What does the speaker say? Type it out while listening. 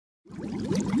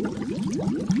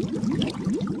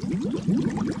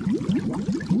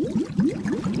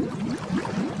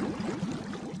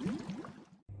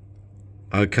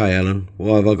Okay, Alan,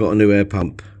 why have I got a new air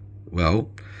pump? Well,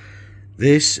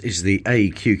 this is the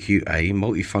AQQA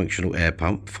multifunctional air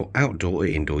pump for outdoor or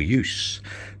indoor use.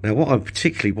 Now, what I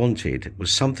particularly wanted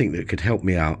was something that could help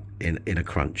me out in a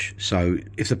crunch. So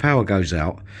if the power goes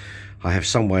out, I have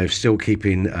some way of still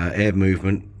keeping air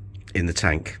movement in the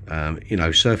tank. You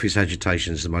know, surface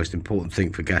agitation is the most important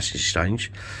thing for gas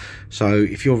exchange. So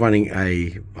if you're running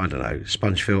a, I don't know,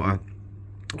 sponge filter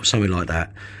or something like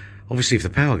that, obviously if the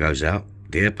power goes out,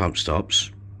 the air pump stops,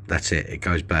 that's it, it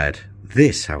goes bad.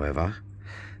 This, however,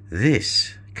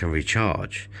 this can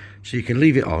recharge. So you can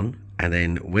leave it on, and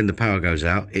then when the power goes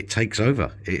out, it takes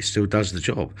over. It still does the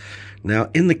job. Now,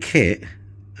 in the kit,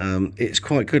 it's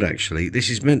quite good actually. This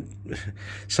is meant,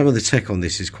 some of the tech on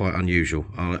this is quite unusual.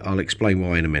 I'll explain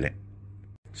why in a minute.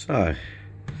 So,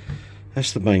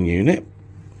 that's the main unit,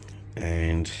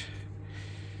 and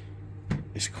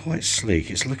it's quite sleek.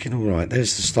 It's looking all right.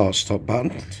 There's the start stop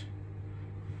button.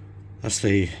 That's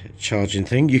the charging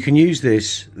thing. You can use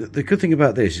this. The good thing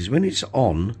about this is when it's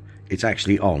on, it's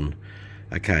actually on,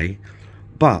 okay?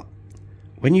 But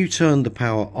when you turn the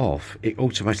power off, it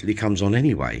automatically comes on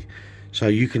anyway. So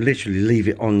you can literally leave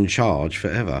it on charge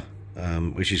forever,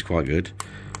 which is quite good.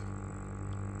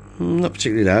 Not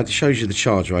particularly loud. It shows you the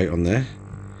charge rate on there.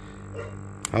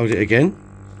 Hold it again,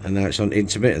 and now it's on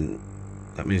intermittent.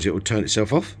 That means it will turn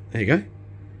itself off. There you go.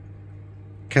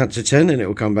 Count to 10 and it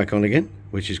will come back on again,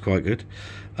 which is quite good.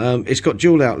 It's got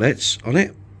dual outlets on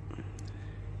it.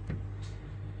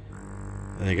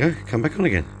 There you go, come back on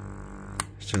again.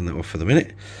 Let's turn that off for the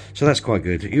minute. So that's quite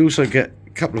good. You also get a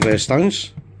couple of air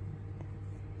stones.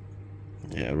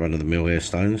 Yeah, run-of-the-mill air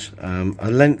stones. A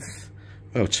length,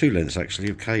 well, 2 lengths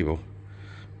actually of cable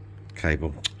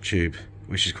tube,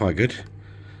 which is quite good.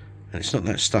 And it's not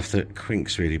that stuff that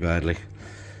crinks really badly.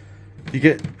 You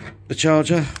get the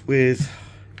charger with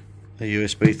a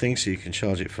USB thing, so you can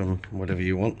charge it from whatever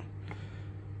you want.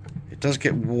 It does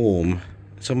get warm.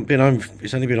 It's only been on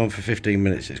for 15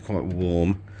 minutes. It's quite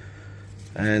warm.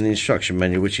 And the instruction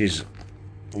manual, which is,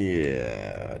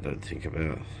 yeah, I don't think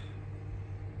about.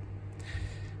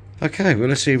 Okay, well,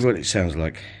 let's see what it sounds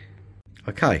like.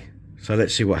 Okay, so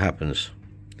let's see what happens.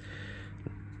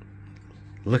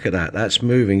 Look at that. That's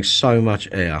moving so much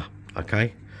air.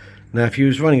 Okay. Now, if you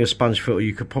was running a sponge filter,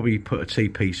 you could probably put a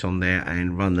T-piece on there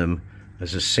and run them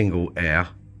as a single air.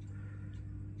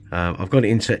 I've got it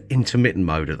into intermittent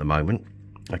mode at the moment.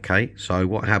 Okay, so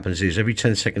what happens is every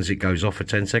 10 seconds it goes off for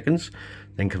 10 seconds,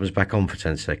 then comes back on for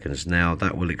 10 seconds. Now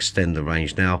that will extend the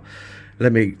range. Now,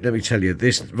 let me tell you,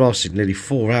 this lasted nearly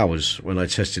 4 hours when I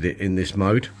tested it in this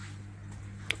mode.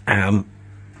 Now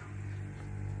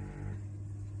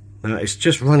it's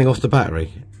just running off the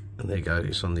battery, and there you go.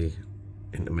 It's on the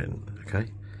intermittent. Okay,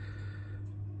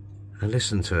 and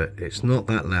listen to it. It's not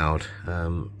that loud.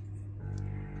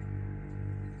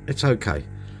 It's okay.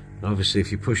 And obviously,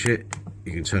 if you push it,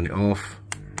 you can turn it off.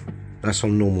 That's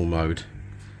on normal mode.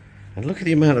 And look at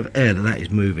the amount of air that is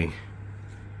moving.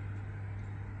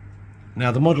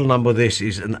 Now, the model number of this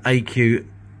is an AQ,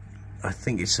 I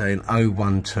think it's saying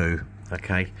 012,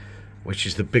 okay, which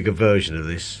is the bigger version of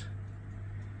this.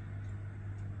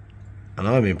 And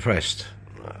I'm impressed,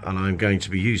 and I'm going to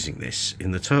be using this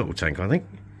in the turtle tank, I think.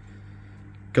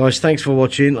 Guys, thanks for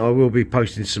watching. I will be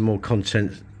posting some more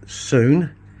content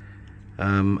soon.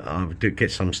 I'll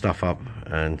get some stuff up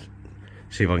and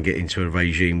see if I can get into a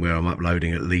regime where I'm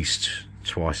uploading at least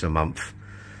twice a month.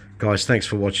 Guys, thanks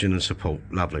for watching and support.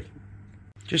 Lovely.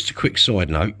 Just a quick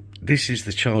side note. This is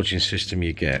the charging system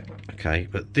you get, okay?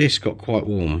 But this got quite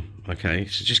warm, okay?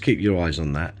 So just keep your eyes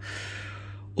on that.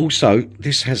 Also,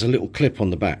 this has a little clip on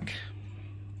the back.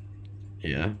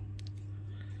 Yeah.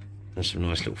 And some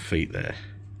nice little feet there.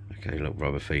 Okay, little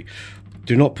rubber feet.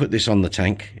 Do not put this on the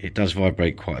tank. It does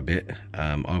vibrate quite a bit.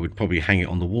 I would probably hang it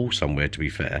on the wall somewhere, to be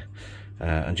fair.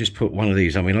 And just put one of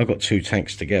these. I mean, I've got 2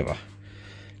 tanks together.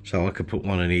 So I could put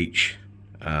one in each.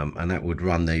 And that would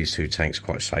run these 2 tanks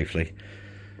quite safely.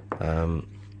 Other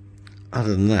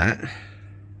than that,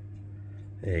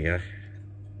 there you go.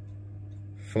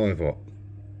 5 watt.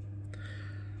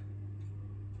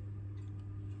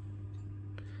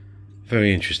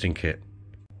 Very interesting kit.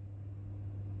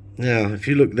 Now, if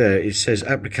you look there, it says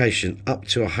application up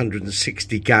to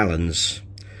 160 gallons.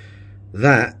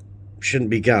 That shouldn't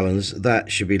be gallons,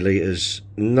 that should be litres.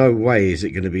 No way is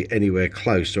it going to be anywhere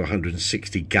close to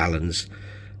 160 gallons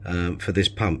for this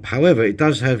pump. However, it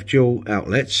does have dual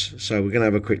outlets, so we're going to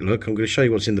have a quick look. I'm going to show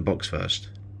you what's in the box first.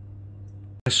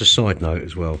 That's a side note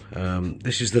as well.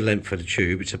 This is the length of the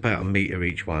tube. It's about 1 metre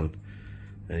each one.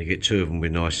 And you get 2 of them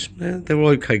with nice, they're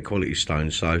okay quality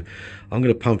stones. So I'm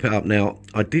going to pump it up now.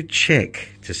 I did check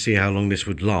to see how long this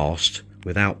would last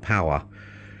without power,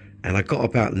 and I got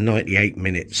about 98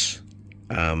 minutes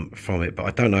from it, but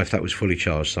I don't know if that was fully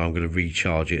charged, so I'm going to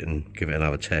recharge it and give it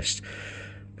another test.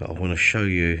 But I want to show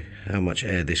you how much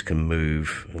air this can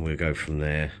move, and we'll go from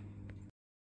there.